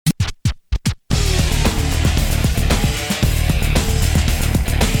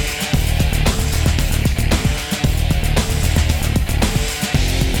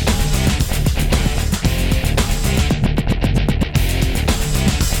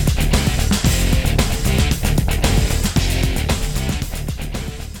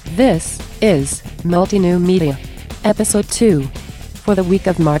This is Multi-New Media, Episode 2, for the week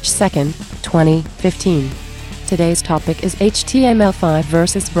of March 2nd, 2015. Today's topic is HTML5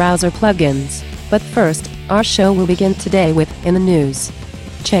 versus browser plugins. But first, our show will begin today with In the News.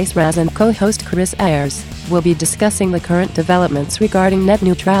 Chase Raz and co-host Chris Ayers will be discussing the current developments regarding net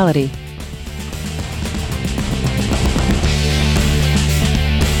neutrality.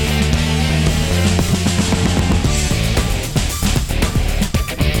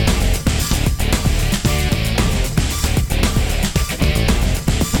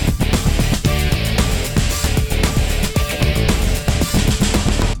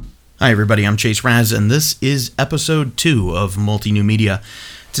 Hi everybody, I'm Chase Raz, and this is episode 2 of Multi-New Media.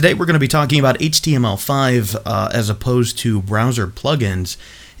 Today we're going to be talking about HTML5 as opposed to browser plugins.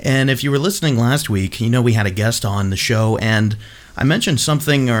 And if you were listening last week, you know we had a guest on the show, and I mentioned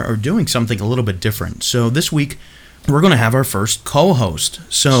something or doing something a little bit different. So this week we're going to have our first co-host.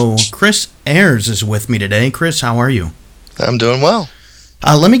 So Chris Ayers is with me today. Chris, how are you? I'm doing well.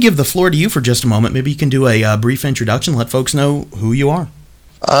 Let me give the floor to you for just a moment. Maybe you can do a brief introduction, let folks know who you are.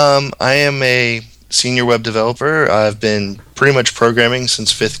 I am a senior web developer. I've been pretty much programming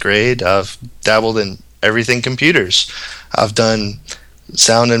since 5th grade. I've dabbled in everything computers. I've done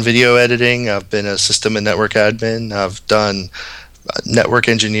sound and video editing. I've been a system and network admin. I've done network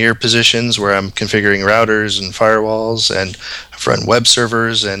engineer positions where I'm configuring routers and firewalls, and I've run web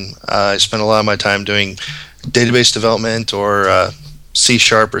servers, and I spend a lot of my time doing database development or C#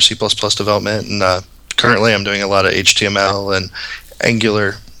 or C++ development, and currently I'm doing a lot of HTML and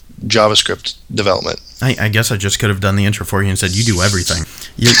Angular JavaScript development. I guess I just could have done the intro for you and said you do everything.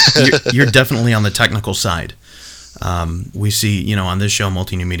 You're definitely on the technical side. We see, on this show,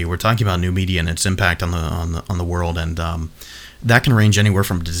 Multi-New Media, we're talking about new media and its impact on the world, and that can range anywhere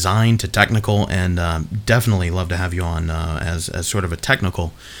from design to technical, and definitely love to have you on as sort of a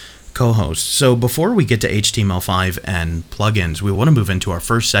technical co-host. So before we get to HTML5 and plugins, we want to move into our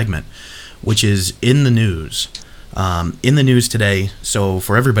first segment, which is In the News. In the news today, so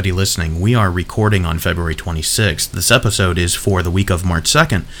for everybody listening, we are recording on February 26th. This episode is for the week of March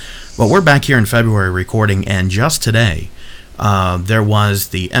 2nd, but we're back here in February recording, and just today, there was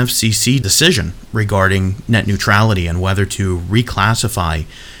the FCC decision regarding net neutrality and whether to reclassify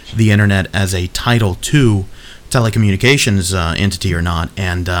the internet as a Title II telecommunications entity or not,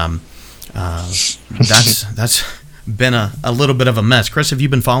 and that's been a little bit of a mess. Chris, have you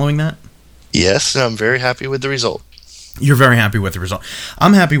been following that? Yes, and I'm very happy with the result. You're very happy with the result.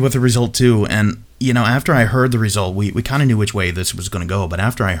 I'm happy with the result too, and after I heard the result, we kind of knew which way this was going to go, but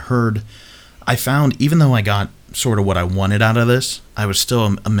after I found, even though I got sort of what I wanted out of this, I was still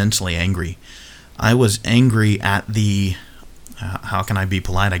immensely angry. I was angry at the, how can I be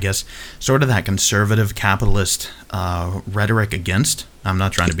polite, I guess, sort of that conservative capitalist rhetoric against. I'm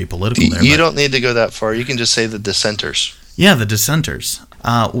not trying to be political there. You don't need to go that far. You can just say the dissenters. Yeah, the dissenters.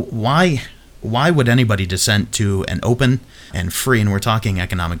 Why would anybody dissent to an open and free, and we're talking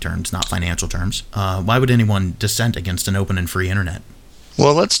economic terms, not financial terms, why would anyone dissent against an open and free internet?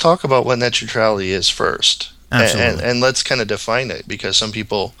 Well, let's talk about what net neutrality is first. Absolutely. And let's kind of define it, because some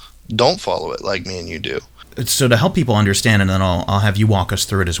people don't follow it like me and you do. So to help people understand, and then I'll have you walk us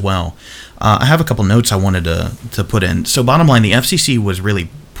through it as well, I have a couple notes I wanted to put in. So bottom line, the FCC was really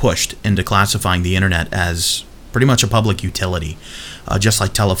pushed into classifying the internet as pretty much a public utility, just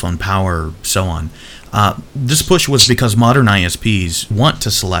like telephone, power, so on. This push was because modern ISPs want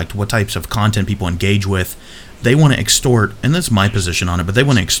to select what types of content people engage with. They want to extort, and that's my position on it, but they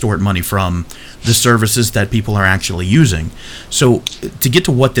want to extort money from the services that people are actually using. So to get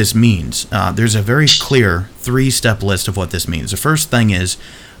to what this means, there's a very clear 3-step list of what this means. The first thing is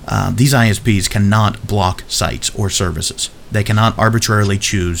these ISPs cannot block sites or services. They cannot arbitrarily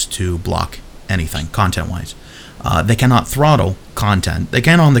choose to block anything content-wise. They cannot throttle content. They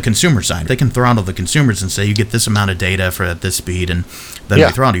can on the consumer side. They can throttle the consumers and say you get this amount of data for at this speed, and then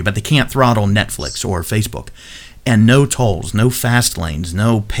we throttle you. But they can't throttle Netflix or Facebook. And no tolls, no fast lanes,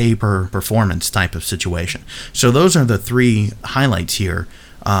 no pay-per-performance type of situation. So those are the 3 highlights here.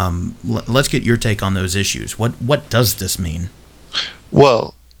 Let's get your take on those issues. What does this mean?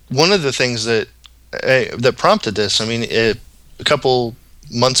 Well, one of the things that prompted this, a couple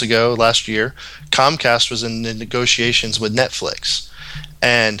months ago, last year, Comcast was in the negotiations with Netflix,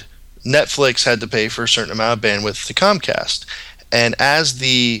 and Netflix had to pay for a certain amount of bandwidth to Comcast. And as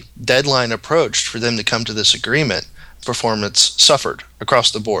the deadline approached for them to come to this agreement, performance suffered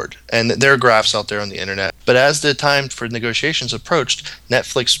across the board. And there are graphs out there on the internet. But as the time for negotiations approached,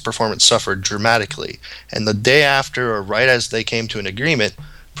 Netflix performance suffered dramatically. And the day after, or right as they came to an agreement,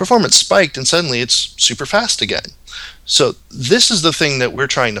 performance spiked and suddenly it's super fast again. So this is the thing that we're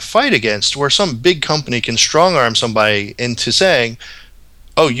trying to fight against, where some big company can strong arm somebody into saying,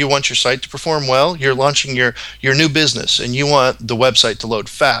 oh, you want your site to perform well? You're launching your new business and you want the website to load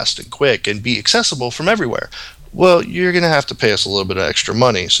fast and quick and be accessible from everywhere. Well, you're going to have to pay us a little bit of extra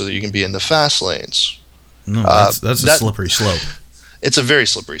money so that you can be in the fast lanes. No, that's a slippery slope. It's a very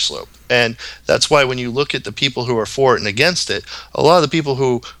slippery slope. And that's why when you look at the people who are for it and against it, a lot of the people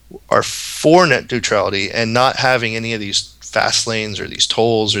who are for net neutrality and not having any of these fast lanes or these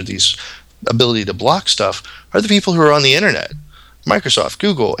tolls or these ability to block stuff are the people who are on the internet. Microsoft,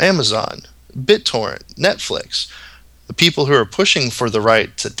 Google, Amazon, BitTorrent, Netflix. The people who are pushing for the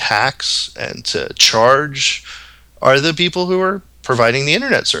right to tax and to charge are the people who are providing the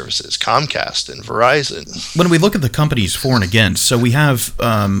internet services, Comcast and Verizon. When we look at the companies for and against, so we have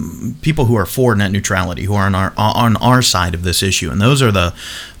people who are for net neutrality, who are on our side of this issue, and those are the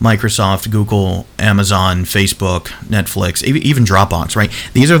Microsoft, Google, Amazon, Facebook, Netflix, even Dropbox, right?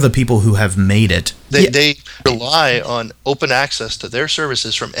 These are the people who have made it. They rely on open access to their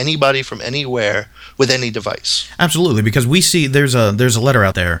services from anybody from anywhere with any device. Absolutely, because we see there's a letter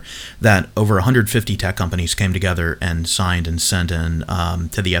out there that over 150 tech companies came together and signed and sent in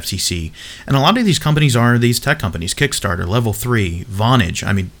to the FCC. And a lot of these companies are these tech companies, Kickstarter, Level 3, Vonage.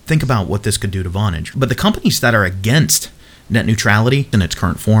 I mean, think about what this could do to Vonage. But the companies that are against net neutrality in its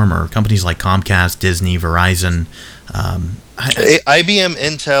current form are companies like Comcast, Disney, Verizon, IBM,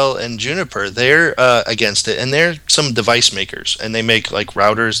 Intel, and Juniper. They're against it, and they're some device makers, and they make like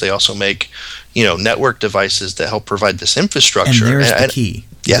routers. They also make, network devices that help provide this infrastructure. And there's the key.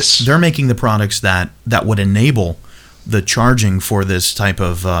 Yes, they're making the products that would enable the charging for this type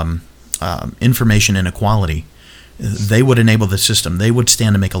of information inequality. They would enable the system. They would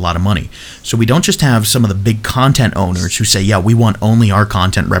stand to make a lot of money. So we don't just have some of the big content owners who say, yeah, we want only our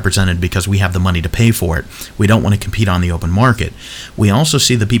content represented because we have the money to pay for it. We don't want to compete on the open market. We also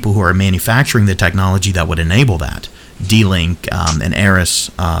see the people who are manufacturing the technology that would enable that. D-Link and Aris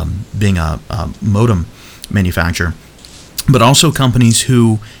being a modem manufacturer, but also companies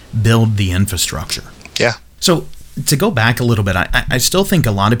who build the infrastructure. Yeah. So to go back a little bit, I still think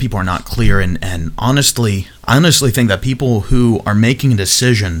a lot of people are not clear, and honestly, I honestly think that people who are making a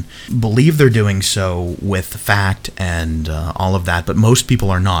decision believe they're doing so with fact and all of that, but most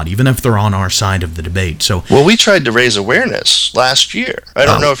people are not, even if they're on our side of the debate. So, well, we tried to raise awareness last year. I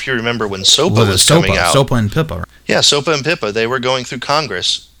don't know if you remember when SOPA was coming out. SOPA and PIPA. Yeah, SOPA and PIPA, they were going through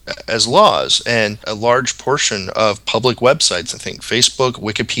Congress as laws, and a large portion of public websites, I think Facebook,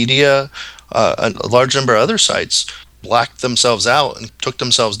 Wikipedia, a large number of other sites, blacked themselves out and took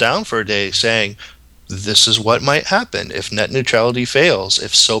themselves down for a day saying, this is what might happen if net neutrality fails,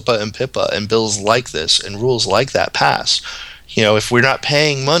 if SOPA and PIPA and bills like this and rules like that pass. If we're not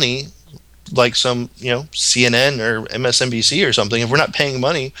paying money, like some, CNN or MSNBC or something, if we're not paying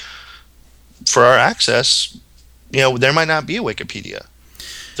money for our access, there might not be a Wikipedia.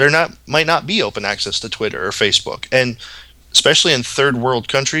 Might not be open access to Twitter or Facebook. And especially in third world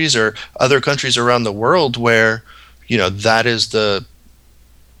countries or other countries around the world where, that is the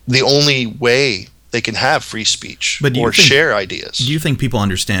only way they can have free speech or share ideas. Do you think people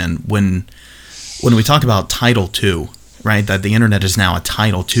understand when we talk about Title II, right, that the internet is now a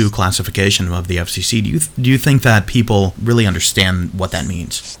Title II classification of the FCC? Do you think that people really understand what that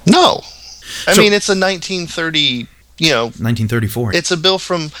means? No. I mean, it's a 1930, 1934. It's a bill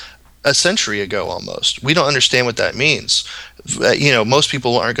from a century ago almost. We don't understand what that means. Most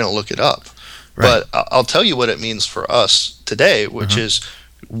people aren't going to look it up. Right. But I'll tell you what it means for us today, which is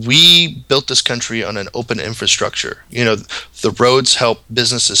we built this country on an open infrastructure. The roads help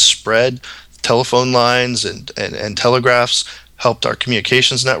businesses spread, telephone lines and telegraphs helped our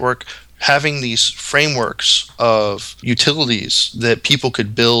communications network. Having these frameworks of utilities that people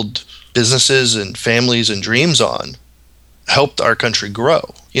could build businesses and families and dreams on helped our country grow.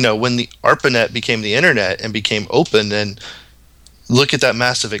 When the ARPANET became the internet and became open, and look at that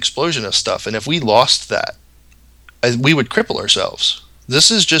massive explosion of stuff. And if we lost that, we would cripple ourselves.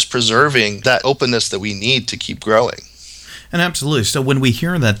 This is just preserving that openness that we need to keep growing. And absolutely. So when we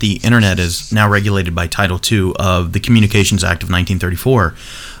hear that the internet is now regulated by Title II of the Communications Act of 1934,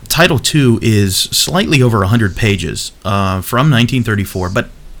 Title II is slightly over 100 pages from 1934. But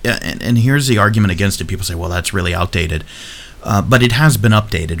and here's the argument against it. People say, well, that's really outdated. But it has been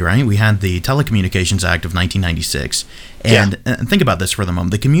updated, right? We had the Telecommunications Act of 1996. And think about this for the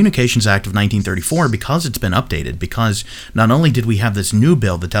moment. The Communications Act of 1934, because it's been updated, because not only did we have this new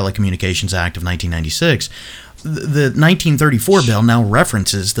bill, the Telecommunications Act of 1996, the 1934 bill now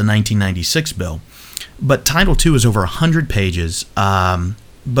references the 1996 bill. But Title II is over 100 pages.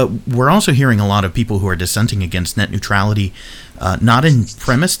 But we're also hearing a lot of people who are dissenting against net neutrality, not in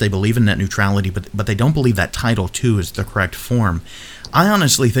premise. They believe in net neutrality, but they don't believe that Title II is the correct form. I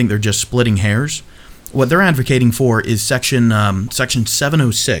honestly think they're just splitting hairs. What they're advocating for is Section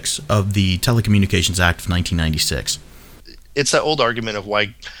 706 of the Telecommunications Act of 1996. It's that old argument of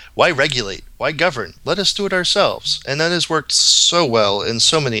why regulate, why govern? Let us do it ourselves. And that has worked so well in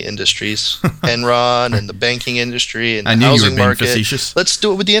so many industries, Enron and the banking industry and the housing market. Facetious. Let's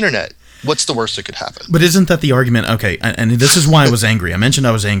do it with the internet. What's the worst that could happen? But isn't that the argument? Okay, and this is why I was angry. I mentioned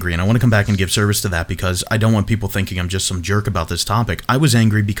I was angry, and I want to come back and give service to that because I don't want people thinking I'm just some jerk about this topic. I was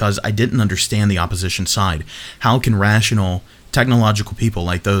angry because I didn't understand the opposition side. How can rational, technological people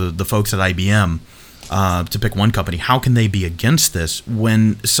like the folks at IBM, to pick one company, how can they be against this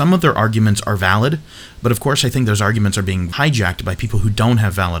when some of their arguments are valid? But of course, I think those arguments are being hijacked by people who don't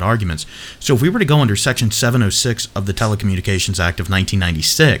have valid arguments. So if we were to go under Section 706 of the Telecommunications Act of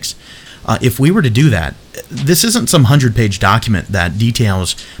 1996, if we were to do that, this isn't some 100-page document that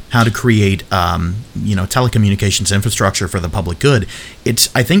details how to create, telecommunications infrastructure for the public good.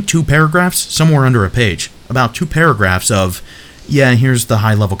 It's, I think, 2 paragraphs, somewhere under a page, about 2 paragraphs of, yeah, here's the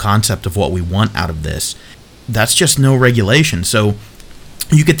high-level concept of what we want out of this. That's just no regulation. So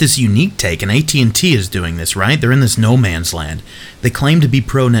you get this unique take, and AT&T is doing this, right? They're in this no man's land. They claim to be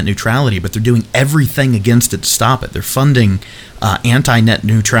pro-net neutrality, but they're doing everything against it to stop it. They're funding anti-net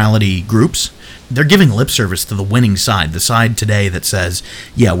neutrality groups. They're giving lip service to the winning side, the side today that says,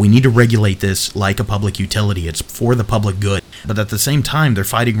 yeah, we need to regulate this like a public utility. It's for the public good. But at the same time, they're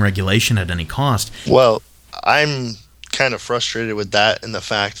fighting regulation at any cost. Well, I'm kind of frustrated with that and the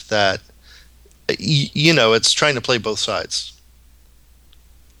fact that, it's trying to play both sides.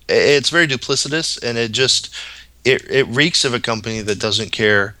 It's very duplicitous, and it reeks of a company that doesn't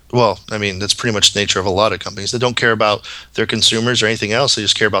care. Well, I mean, that's pretty much the nature of a lot of companies that don't care about their consumers or anything else. They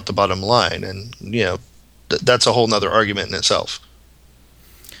just care about the bottom line, and that's a whole nother argument in itself.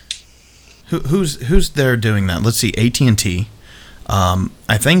 Who's there doing that? Let's see, AT&T.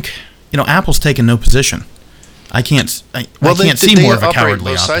 I think Apple's taken no position. I can't see more of a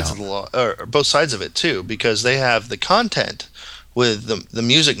cowardly opt-out. Both sides of it too, because they have the content with the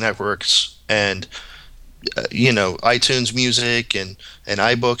music networks and iTunes Music and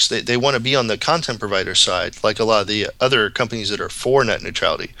iBooks. They want to be on the content provider side, like a lot of the other companies that are for net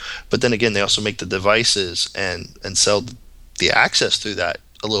neutrality. But then again, they also make the devices and sell the access through that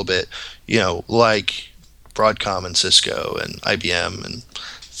a little bit, like Broadcom and Cisco and IBM, and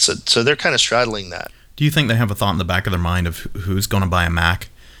so they're kind of straddling that. Do you think they have a thought in the back of their mind of who's going to buy a Mac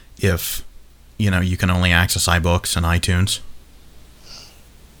if you can only access iBooks and iTunes?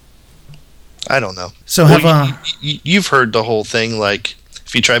 I don't know. So you've heard the whole thing, like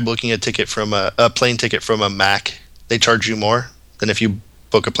if you try booking a ticket from a plane ticket from a Mac, they charge you more than if you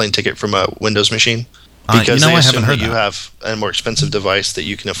book a plane ticket from a Windows machine, because they assume that you have a more expensive device that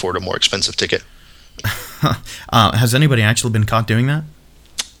you can afford a more expensive ticket. Has anybody actually been caught doing that?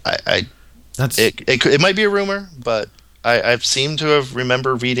 It might be a rumor, but I've seemed to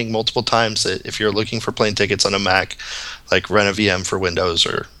remember reading multiple times that if you're looking for plane tickets on a Mac, like run a VM for Windows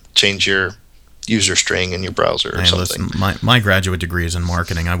or change your user string in your browser or something. Listen, my graduate degree is in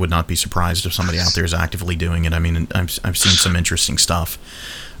marketing. I would not be surprised if somebody out there is actively doing it. I mean, I've seen some interesting stuff.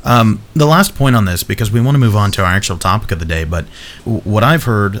 The last point on this, because we want to move on to our actual topic of the day, but what I've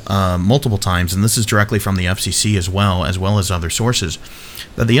heard multiple times, and this is directly from the FCC as well as other sources,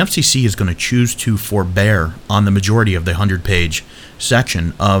 that the FCC is going to choose to forbear on the majority of the 100-page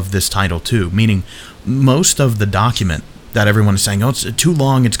section of this Title II, meaning most of the document that everyone is saying, it's too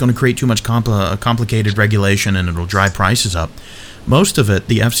long, it's going to create too much complicated regulation and it'll drive prices up. Most of it,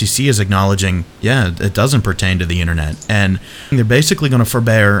 the FCC is acknowledging, it doesn't pertain to the internet. And they're basically going to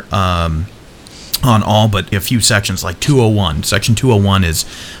forbear on all but a few sections, like 201. Section 201 is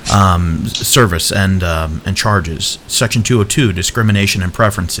service and charges. Section 202, discrimination and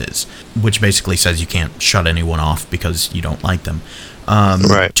preferences, which basically says you can't shut anyone off because you don't like them.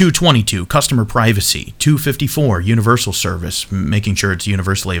 Right. 222, customer privacy. 254, universal service, making sure it's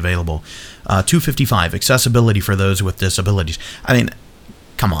universally available. 255, accessibility for those with disabilities. I mean,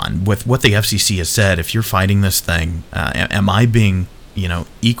 come on, with what the FCC has said, if you're fighting this thing, am I being,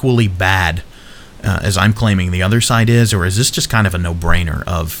 equally bad as I'm claiming the other side is, or is this just kind of a no-brainer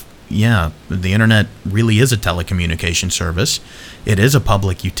of, the internet really is a telecommunication service. It is a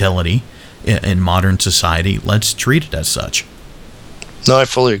public utility in modern society. Let's treat it as such. No, I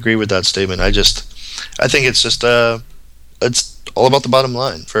fully agree with that statement. I think it's just it's all about the bottom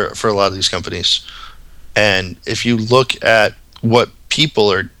line for a lot of these companies. And if you look at what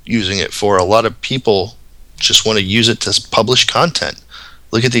people are using it for, a lot of people just want to use it to publish content.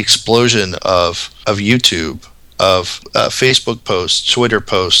 Look at the explosion of YouTube, of Facebook posts, Twitter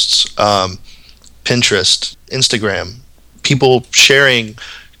posts, Pinterest, Instagram, people sharing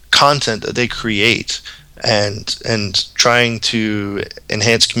content that they create and trying to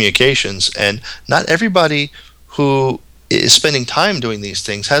enhance communications. And not everybody who is spending time doing these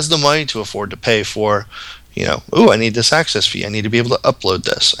things has the money to afford to pay for, I need this access fee. I need to be able to upload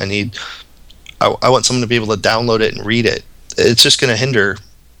this. I want someone to be able to download it and read it. It's just going to hinder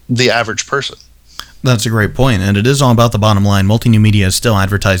the average person. That's a great point, and it is all about the bottom line. Multi-New Media is still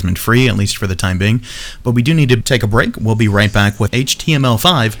advertisement free, at least for the time being, but we do need to take a break. We'll be right back with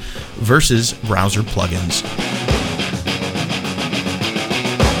HTML5 versus browser plugins.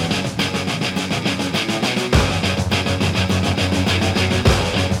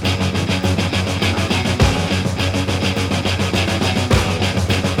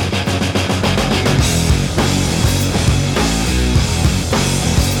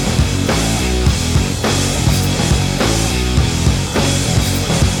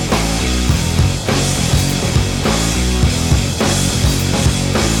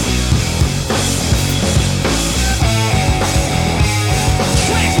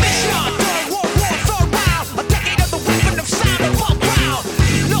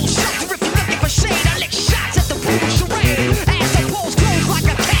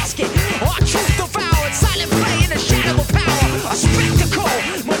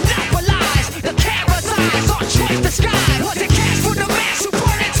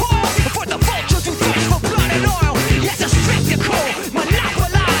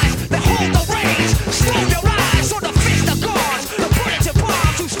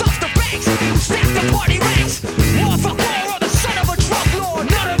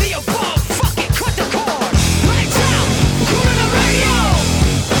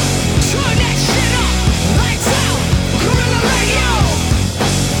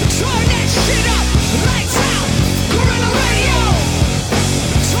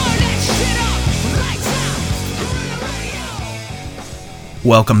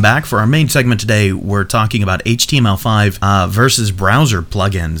 Welcome back. For our main segment today, we're talking about HTML5 versus browser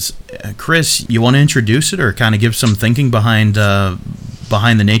plugins. Chris, you want to introduce it or kind of give some thinking behind the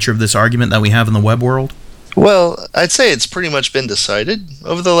nature of this argument that we have in the web world? Well, I'd say it's pretty much been decided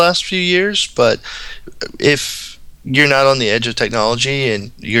over the last few years, but if you're not on the edge of technology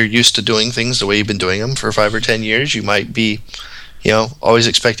and you're used to doing things the way you've been doing them for 5 or 10 years, you might be, always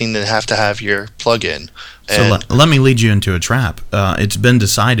expecting to have your plugin. So let me lead you into a trap. It's been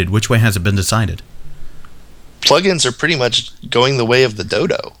decided. Which way has it been decided? Plugins are pretty much going the way of the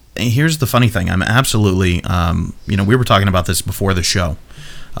dodo. Here's the funny thing. I'm absolutely, we were talking about this before the show,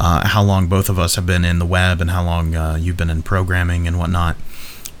 how long both of us have been in the web and how long you've been in programming and whatnot.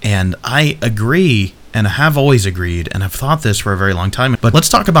 And I agree, and I have always agreed, and I've thought this for a very long time. But let's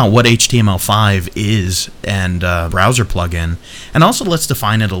talk about what HTML5 is and browser plugin, and also let's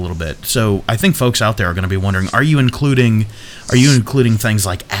define it a little bit. So I think folks out there are going to be wondering: Are you including things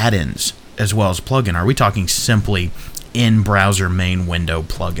like add-ins as well as plugin? Are we talking simply in-browser main window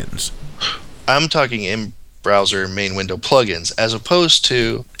plugins? I'm talking in-browser main window plugins as opposed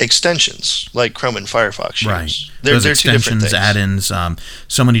to extensions like Chrome and Firefox use. Right. They're Those two different extensions, things. add-ins,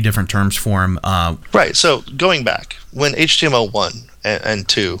 so many different terms for them. Right. So going back, when HTML1 and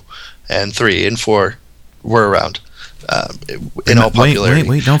 2 and 3 and 4 were around in all popularity.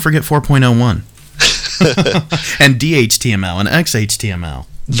 Wait, don't forget 4.01. And DHTML and XHTML.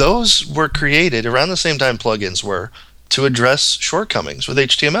 Those were created around the same time plugins were to address shortcomings with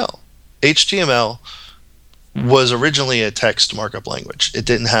HTML. HTML was originally a text markup language. It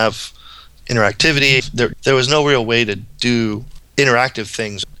didn't have interactivity. There was no real way to do interactive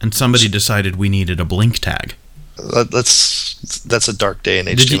things. And somebody decided we needed a blink tag. That's a dark day in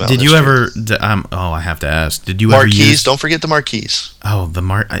HTML. Did you ever? I have to ask. Did you marquees, ever use? Don't forget the marquees. Oh,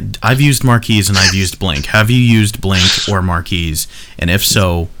 I've used marquees and I've used blink. Have you used blink or marquees? And if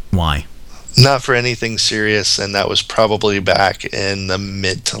so, why? Not for anything serious, and that was probably back in the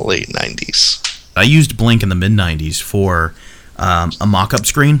mid to late 90s. I used blink in the mid 90s for a mock-up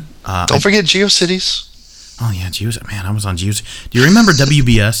screen. Don't forget GeoCities. Oh yeah, GeoCities. Man, I was on GeoCities. Do you remember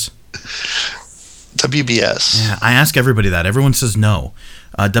WBS? WBS. Yeah, I ask everybody that. Everyone says no.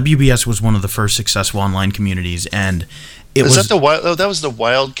 WBS was one of the first successful online communities, and that was the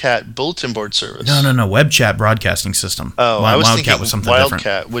Wildcat bulletin board service. No, web chat broadcasting system. Oh, I was Wildcat thinking was something Wildcat,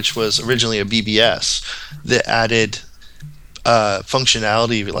 different. which was originally a BBS that added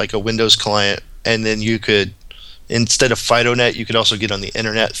functionality like a Windows client, and then you could, instead of FidoNet, you could also get on the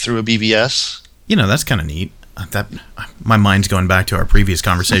internet through a BBS. That's kind of neat. that my mind's going back to our previous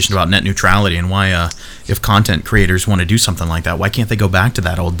conversation about net neutrality and why if content creators want to do something like that, why can't they go back to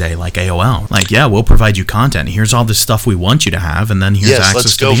that old day like AOL? Like, yeah, we'll provide you content. Here's all this stuff we want you to have, and then here's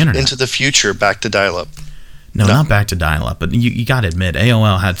access to the internet. Let's go into the future, back to dial-up. No, not back to dial-up, but you got to admit,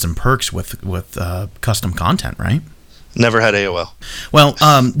 AOL had some perks with custom content, right? Never had AOL. Well,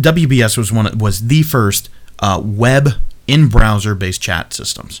 WBS was the first web in-browser based chat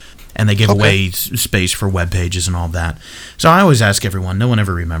systems, and they gave away space for web pages and all that. So I always ask everyone, no one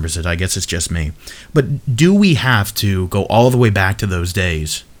ever remembers it, I guess it's just me, but do we have to go all the way back to those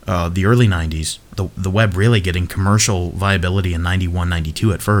days, the early 90s, the web really getting commercial viability in 91,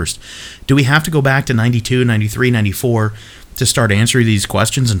 92 at first? Do we have to go back to 92, 93, 94 to start answering these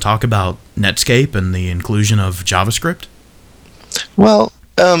questions and talk about Netscape and the inclusion of JavaScript? Well,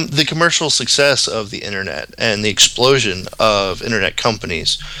 the commercial success of the internet and the explosion of internet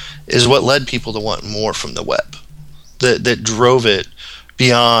companies is what led people to want more from the web. That drove it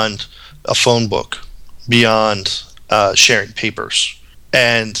beyond a phone book, beyond sharing papers.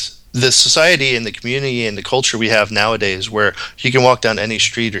 And the society and the community and the culture we have nowadays, where you can walk down any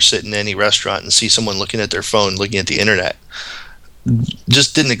street or sit in any restaurant and see someone looking at their phone, looking at the internet,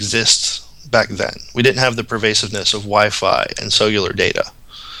 just didn't exist back then. We didn't have the pervasiveness of Wi-Fi and cellular data.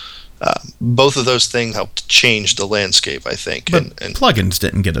 Both of those things helped change the landscape, I think. But plugins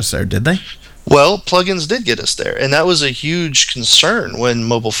didn't get us there, did they? Well, plugins did get us there, and that was a huge concern when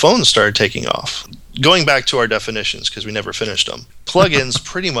mobile phones started taking off. Going back to our definitions, because we never finished them, plugins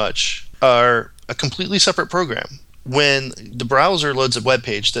pretty much are a completely separate program. When the browser loads a web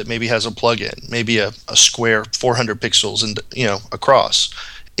page that maybe has a plugin, maybe a square 400 pixels and across,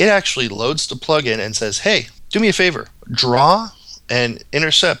 it actually loads the plugin and says, "Hey, do me a favor, draw and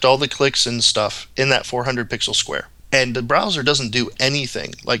intercept all the clicks and stuff in that 400 pixel square." And the browser doesn't do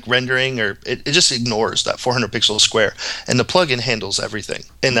anything like rendering, or it just ignores that 400 pixel square, and the plugin handles everything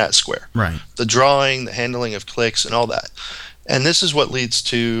in that square. Right. The drawing, the handling of clicks, and all that. And this is what leads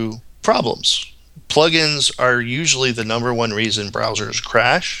to problems. Plugins are usually the number one reason browsers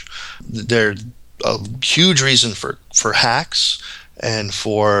crash. They're a huge reason for hacks and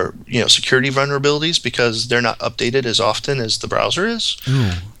for security vulnerabilities, because they're not updated as often as the browser is.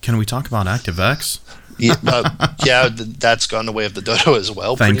 Ooh, can we talk about ActiveX? Yeah, that's gone the way of the dodo as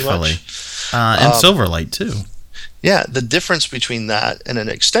well. Thankfully. Pretty much. And Silverlight too. Yeah, the difference between that and an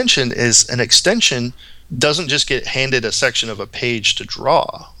extension is an extension doesn't just get handed a section of a page to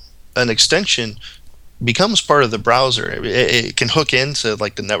draw. An extension becomes part of the browser. It can hook into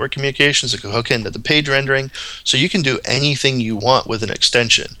like the network communications. It can hook into the page rendering. So you can do anything you want with an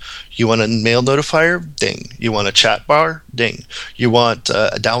extension. You want a mail notifier? Ding. You want a chat bar? Ding. You want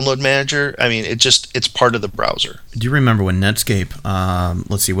a download manager? I mean, it's part of the browser. Do you remember when Netscape,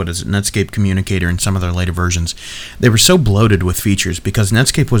 let's see, what is it? Netscape Communicator and some of their later versions, they were so bloated with features because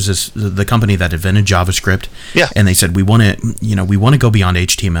Netscape was the company that invented JavaScript. Yeah. And they said, we want to go beyond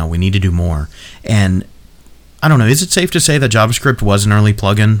HTML. We need to do more. And I don't know, is it safe to say that JavaScript was an early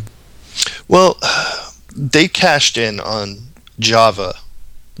plugin? Well, they cashed in on Java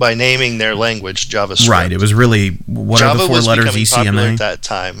by naming their language JavaScript. Right, it was really, what Java are the four was letters, becoming popular ECMA? at that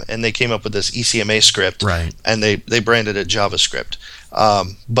time, and they came up with this ECMA script, Right. And they branded it JavaScript.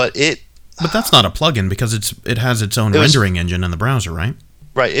 But that's not a plugin because it has its own rendering engine in the browser, right?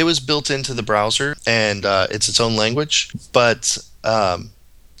 Right, it was built into the browser, and it's its own language, but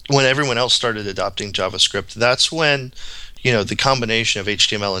when everyone else started adopting JavaScript, that's when the combination of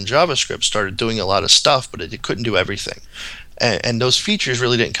HTML and JavaScript started doing a lot of stuff, but it couldn't do everything. And those features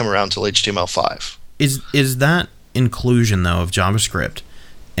really didn't come around until HTML5. Is that inclusion, though, of JavaScript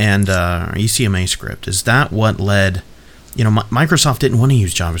and ECMA script, is that what led... Microsoft didn't want to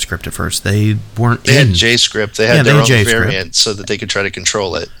use JavaScript at first. They weren't They had JScript. They had their own variant so that they could try to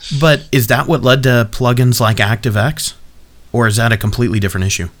control it. But is that what led to plugins like ActiveX? Or is that a completely different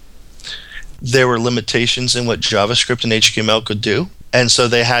issue? There were limitations in what JavaScript and HTML could do, and so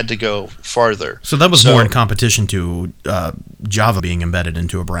they had to go farther. So that was more in competition to Java being embedded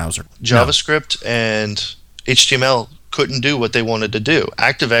into a browser. JavaScript and HTML couldn't do what they wanted to do.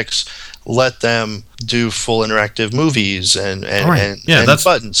 ActiveX let them do full interactive movies and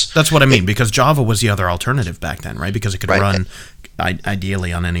buttons. That's what I mean, because Java was the other alternative back then, right? Because it could run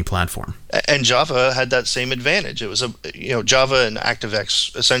ideally on any platform. And Java had that same advantage. It was Java and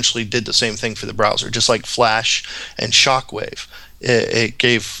ActiveX essentially did the same thing for the browser, just like Flash and Shockwave. It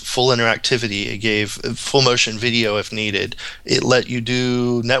gave full interactivity. It gave full motion video if needed. It let you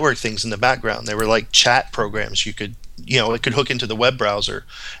do network things in the background. They were like chat programs. You could, it could hook into the web browser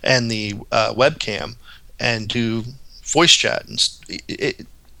and the webcam and do voice chat. And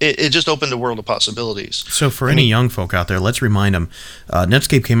it just opened a world of possibilities. So for any young folk out there, let's remind them,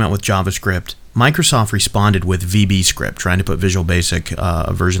 Netscape came out with JavaScript. Microsoft responded with VBScript, trying to put Visual Basic,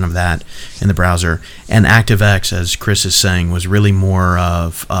 a version of that, in the browser. And ActiveX, as Chris is saying, was really more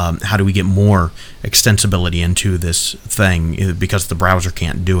of how do we get more extensibility into this thing because the browser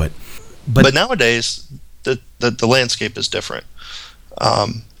can't do it. But nowadays, the landscape is different.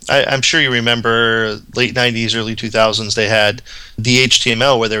 I'm sure you remember late 90s, early 2000s, they had the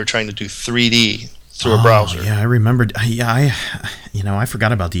HTML where they were trying to do 3D through a browser. Yeah, I remembered. I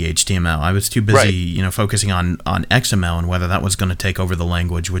forgot about the HTML. I was too busy, focusing on XML and whether that was going to take over the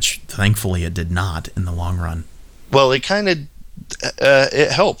language, which thankfully it did not in the long run. Well, it kind of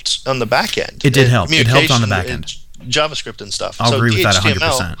it helped on the back end. It did help. It helped on the back end. JavaScript and stuff. I'll agree with that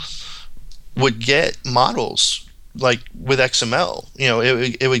HTML 100%. Would get models like with XML.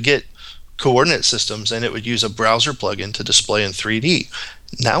 It would get coordinate systems, and it would use a browser plugin to display in 3D.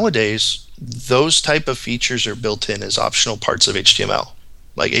 Nowadays, those type of features are built in as optional parts of HTML.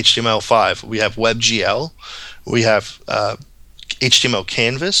 Like HTML5, we have WebGL, we have HTML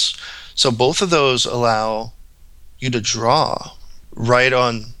Canvas. So both of those allow you to draw right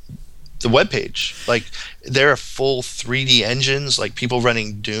on the web page. Like there are full 3D engines, like people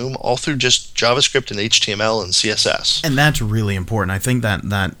running Doom, all through just JavaScript and HTML and CSS. And that's really important. I think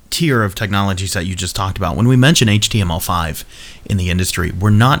that tier of technologies that you just talked about, when we mention HTML5 in the industry, we're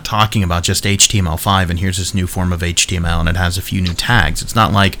not talking about just HTML5 and here's this new form of HTML and it has a few new tags. It's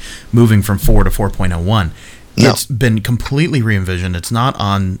not like moving from 4 to 4.01. No. It's been completely re-envisioned. It's not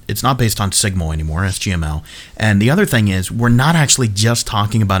based on Sigma anymore, SGML. And the other thing is, we're not actually just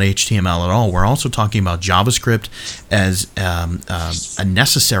talking about HTML at all. We're also talking about JavaScript as a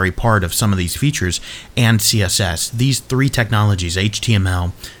necessary part of some of these features, and CSS. These three technologies,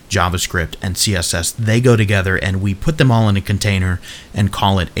 HTML, JavaScript, and CSS, they go together, and we put them all in a container and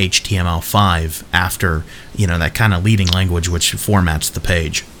call it HTML5 after, that kind of leading language which formats the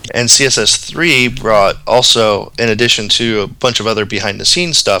page. And CSS3 brought also, in addition to a bunch of other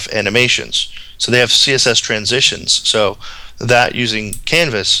behind-the-scenes stuff, animations. So they have CSS transitions. So that using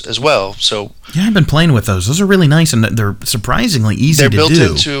Canvas as well. So yeah, I've been playing with those. Those are really nice, and they're surprisingly easy to do. They're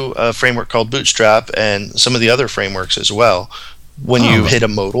built into a framework called Bootstrap and some of the other frameworks as well. When you hit a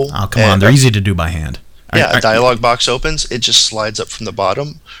modal. Oh, come on. They're easy to do by hand. Yeah, a dialog box opens, it just slides up from the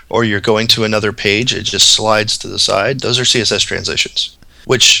bottom. Or you're going to another page, it just slides to the side. Those are CSS transitions.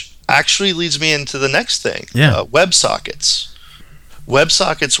 Which actually leads me into the next thing. Yeah. WebSockets.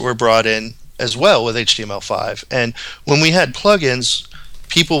 WebSockets were brought in as well with HTML5. And when we had plugins,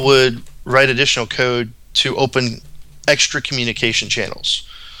 people would write additional code to open extra communication channels.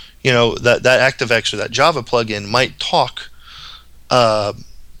 That ActiveX or that Java plugin might talk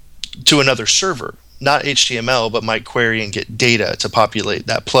to another server, not HTML, but might query and get data to populate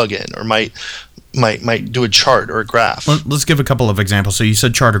that plugin, or might do a chart or a graph. Let's give a couple of examples. So you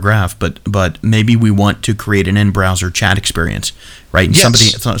said chart or graph, but maybe we want to create an in-browser chat experience, right? And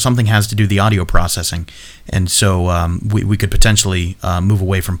yes. Something has to do the audio processing, and so we could potentially move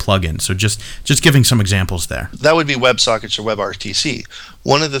away from plugins. So just giving some examples there. That would be WebSockets or WebRTC.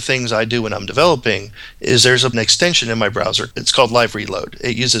 One of the things I do when I'm developing is there's an extension in my browser. It's called Live Reload.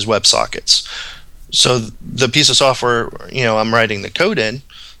 It uses WebSockets. So the piece of software I'm writing the code in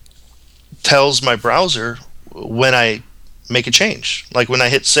tells my browser when I make a change. Like when I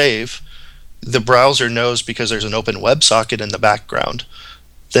hit save, the browser knows, because there's an open WebSocket in the background,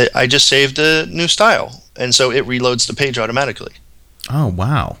 that I just saved a new style. And so it reloads the page automatically. Oh,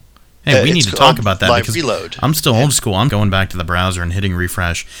 wow. Hey, we need to talk about that, Live because Reload. I'm still old school. I'm going back to the browser and hitting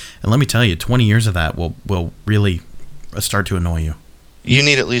refresh. And let me tell you, 20 years of that will really start to annoy you. You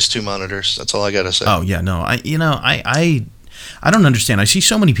need at least 2 monitors. That's all I got to say. Oh, yeah, no. I don't understand. I see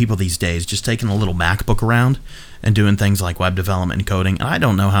so many people these days just taking a little MacBook around and doing things like web development and coding, and I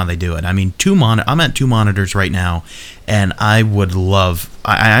don't know how they do it. I mean, I'm at 2 monitors right now, and I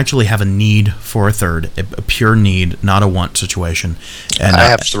actually have a need for a third, a pure need, not a want situation. And I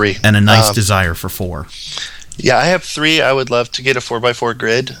have 3. And a nice desire for 4. Yeah, I have 3. I would love to get a 4x4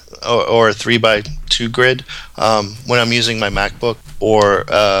 grid or a 3x2 grid when I'm using my MacBook or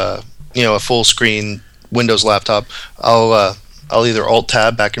a full screen Windows laptop. I'll either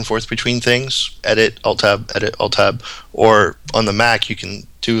Alt-Tab back and forth between things, edit, Alt-Tab, edit, Alt-Tab, or on the Mac you can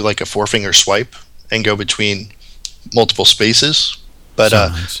do like a 4-finger swipe and go between multiple spaces. But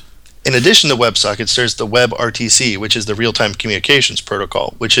nice. In addition to WebSockets, there's the WebRTC, which is the real-time communications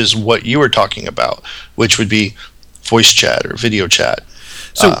protocol, which is what you were talking about, which would be voice chat or video chat.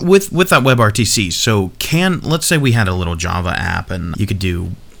 So with that WebRTC, let's say we had a little Java app and you could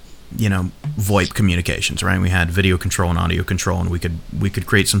do VoIP communications, right? We had video control and audio control, and we could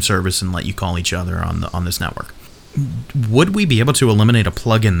create some service and let you call each other on this network. Would we be able to eliminate a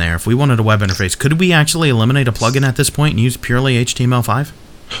plugin there if we wanted a web interface? Could we actually eliminate a plugin at this point and use purely HTML5?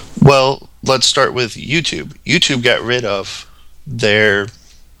 Well, let's start with YouTube. YouTube got rid of their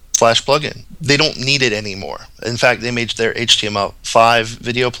Flash plugin. They don't need it anymore. In fact, they made their HTML5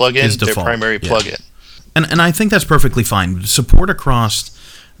 video plugin their primary plugin. And I think that's perfectly fine. Support across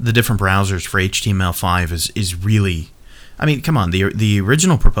the different browsers for HTML5 is really... I mean, come on. The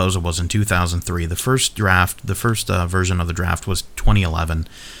original proposal was in 2003. The first version of the draft was 2011.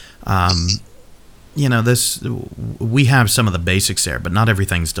 We have some of the basics there, but not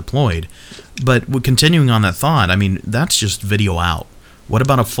everything's deployed. But continuing on that thought, I mean, that's just video out. What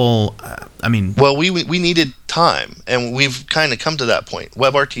about a full? Well, we needed time, and we've kind of come to that point.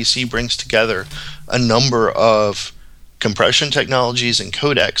 WebRTC brings together a number of compression technologies and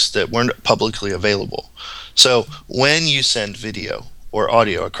codecs that weren't publicly available. So when you send video or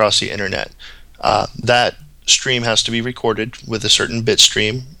audio across the internet, that stream has to be recorded with a certain bit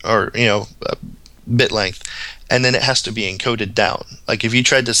stream or bit length, and then it has to be encoded down. Like if you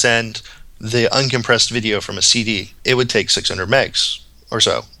tried to send the uncompressed video from a CD, it would take 600 megs or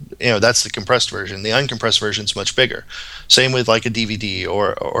so. That's the compressed version. The uncompressed version is much bigger. Same with like a DVD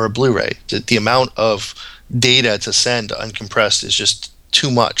or a Blu-ray. The amount of data to send uncompressed is just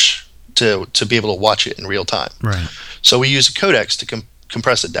too much to be able to watch it in real time. Right. So we use codecs to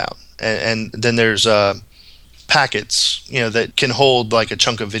compress it down, and then there's packets, that can hold like a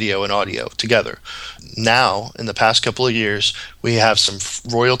chunk of video and audio together. Now, in the past couple of years, we have some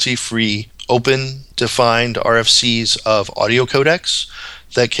royalty-free, open-defined RFCs of audio codecs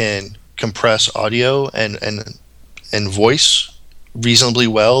that can compress audio and voice reasonably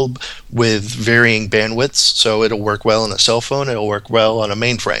well with varying bandwidths. So it'll work well on a cell phone. It'll work well on a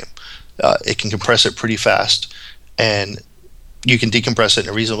mainframe. It can compress it pretty fast, and you can decompress it in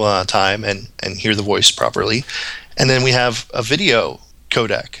a reasonable amount of time and hear the voice properly. And then we have a video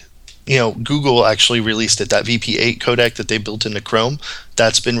codec. Google actually released it, that VP8 codec that they built into Chrome.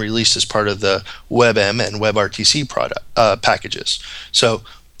 That's been released as part of the WebM and WebRTC product packages. So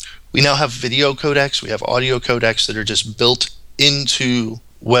we now have video codecs. We have audio codecs that are just built into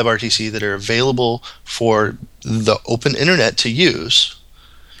WebRTC that are available for the open internet to use.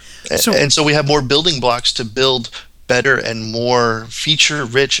 And so we have more building blocks to build better and more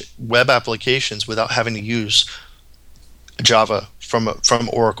feature-rich web applications without having to use Java from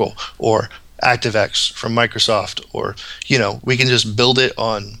Oracle or ActiveX from Microsoft, or we can just build it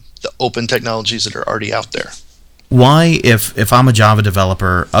on the open technologies that are already out there. Why, if I'm a Java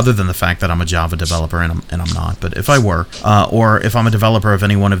developer, other than the fact that I'm a Java developer and I'm not, but if I were, or if I'm a developer of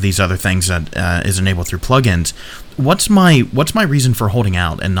any one of these other things that is enabled through plugins, what's my reason for holding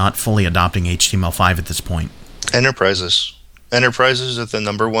out and not fully adopting HTML5 at this point? Enterprises are the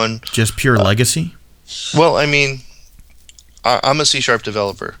number one. Just pure legacy? Well, I'm a C#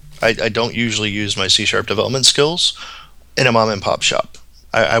 developer. I don't usually use my C# development skills in a mom and pop shop.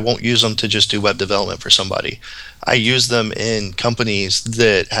 I won't use them to just do web development for somebody. I use them in companies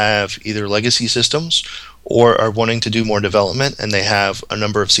that have either legacy systems or are wanting to do more development, and they have a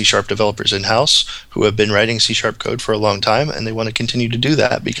number of C# developers in-house who have been writing C# code for a long time, and they want to continue to do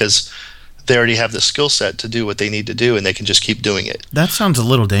that because they already have the skill set to do what they need to do, and they can just keep doing it. That sounds a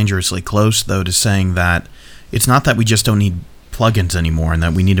little dangerously close, though, to saying that it's not that we just don't need plugins anymore and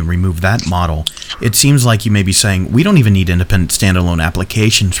that we need to remove that model. It seems like you may be saying we don't even need independent standalone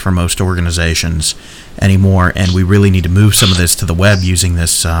applications for most organizations anymore, and we really need to move some of this to the web using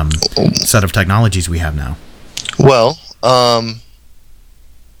this set of technologies we have now. Well,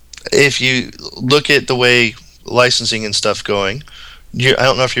 if you look at the way licensing and stuff going, I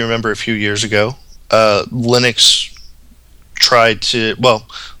don't know if you remember a few years ago, Linux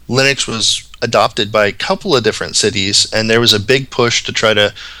was adopted by a couple of different cities, and there was a big push to try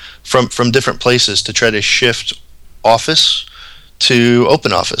to, from different places, to try to shift Office to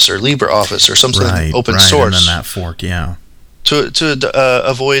OpenOffice or LibreOffice or something open source. And then that forked, yeah. To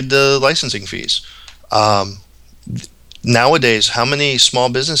avoid the licensing fees. Nowadays, how many small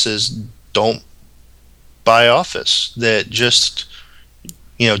businesses don't buy Office, that just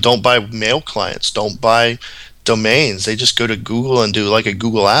don't buy mail clients, don't buy domains? They just go to Google and do like a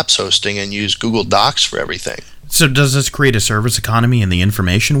Google Apps hosting and use Google Docs for everything. So does this create a service economy in the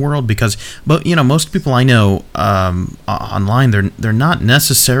information world? Because most people I know online, they're not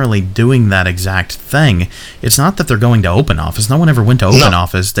necessarily doing that exact thing. It's not that they're going to OpenOffice. No one ever went to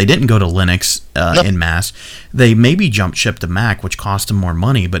OpenOffice. They didn't go to Linux en masse. They maybe jumped ship to Mac, which cost them more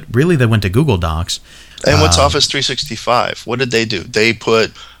money, but really they went to Google Docs. And what's Office 365? What did they do? They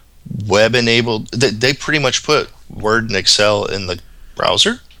put web-enabled. They pretty much put Word and Excel in the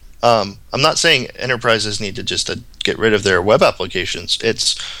browser. I'm not saying enterprises need to just get rid of their web applications.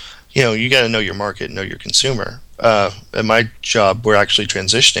 It's, you got to know your market, know your consumer. At my job, we're actually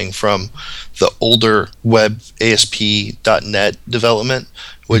transitioning from the older web ASP.NET development,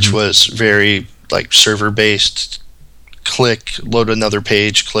 which was very like server-based, click, load another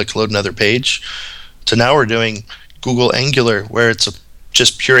page, click, load another page, to now we're doing Google Angular, where it's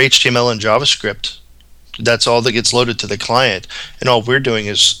just pure HTML and JavaScript. That's all that gets loaded to the client, and all we're doing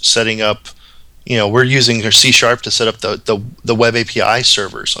is setting up. We're using our C# to set up the web API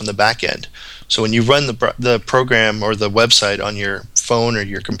servers on the back end. So when you run the program or the website on your phone or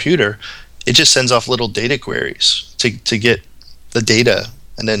your computer, it just sends off little data queries to get the data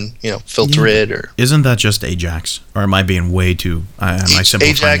and then filter it. Or isn't that just Ajax? Or am I being way too? Am I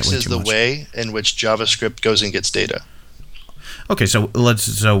simplifying Ajax it way is too the much? way in which JavaScript goes and gets data. Okay, so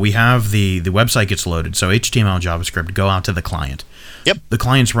we have the website gets loaded. So HTML and JavaScript go out to the client. Yep. The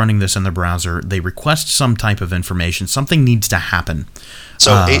client's running this in the browser. They request some type of information. Something needs to happen.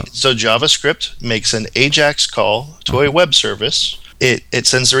 So JavaScript makes an Ajax call to a web service. It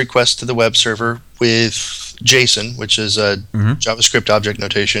sends the request to the web server with JSON, which is a JavaScript object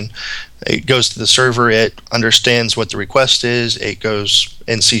notation. It goes to the server. It understands what the request is. It goes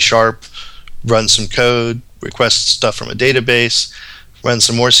in C#, runs some code, requests stuff from a database, runs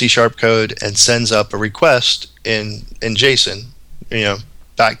some more C# code, and sends up a request in JSON,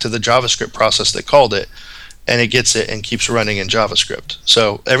 back to the JavaScript process that called it, and it gets it and keeps running in JavaScript.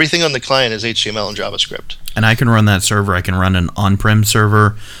 So everything on the client is HTML and JavaScript. And I can run that server. I can run an on-prem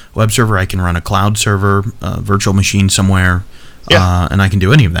server, web server. I can run a cloud server, virtual machine somewhere, and I can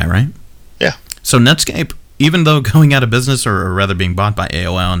do any of that, right? Yeah. So Netscape, even though going out of business, or rather being bought by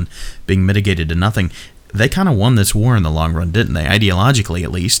AOL and being mitigated to nothing, they kind of won this war in the long run, didn't they? Ideologically,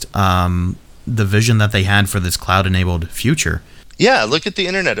 at least. The vision that they had for this cloud-enabled future. Yeah, look at the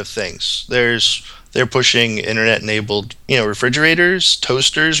Internet of Things. They're pushing Internet-enabled, refrigerators,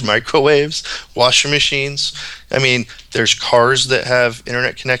 toasters, microwaves, washer machines. I mean, there's cars that have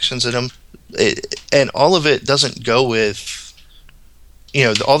Internet connections in them, and all of it doesn't go with,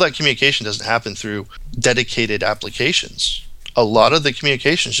 all that communication doesn't happen through dedicated applications. A lot of the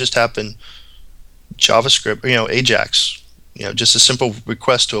communications just happen JavaScript, Ajax, just a simple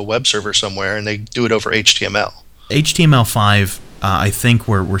request to a web server somewhere, and they do it over HTML. HTML5, I think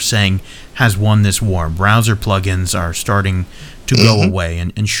we're saying, has won this war. Browser plugins are starting to go away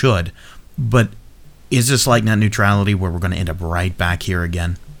and should. But is this like net neutrality where we're going to end up right back here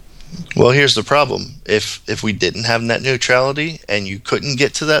again? Well, here's the problem. If we didn't have net neutrality and you couldn't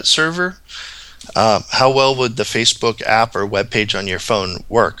get to that server, how well would the Facebook app or web page on your phone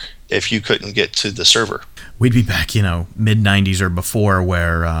work if you couldn't get to the server? We'd be back, mid-90s or before,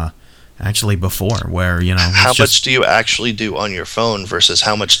 where how much do you actually do on your phone versus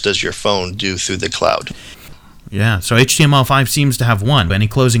how much does your phone do through the cloud? Yeah, so HTML5 seems to have won. Any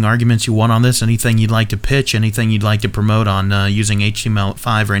closing arguments you want on this? Anything you'd like to pitch? Anything you'd like to promote on using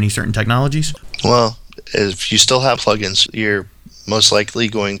HTML5 or any certain technologies? Well, if you still have plugins, you're most likely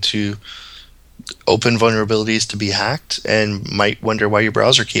going to open vulnerabilities to be hacked and might wonder why your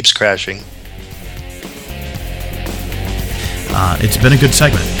browser keeps crashing. It's been a good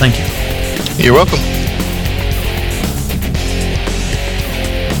segment. Thank you. You're welcome.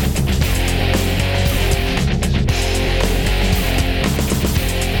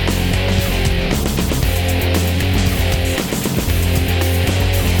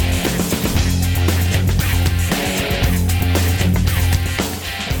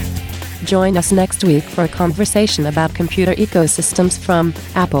 Join us next week for a conversation about computer ecosystems from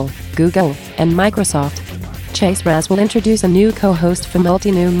Apple, Google, and Microsoft. Chase Raz will introduce a new co-host for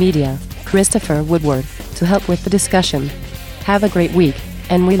Multinew Media, Christopher Woodward, to help with the discussion. Have a great week,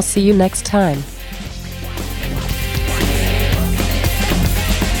 and we'll see you next time.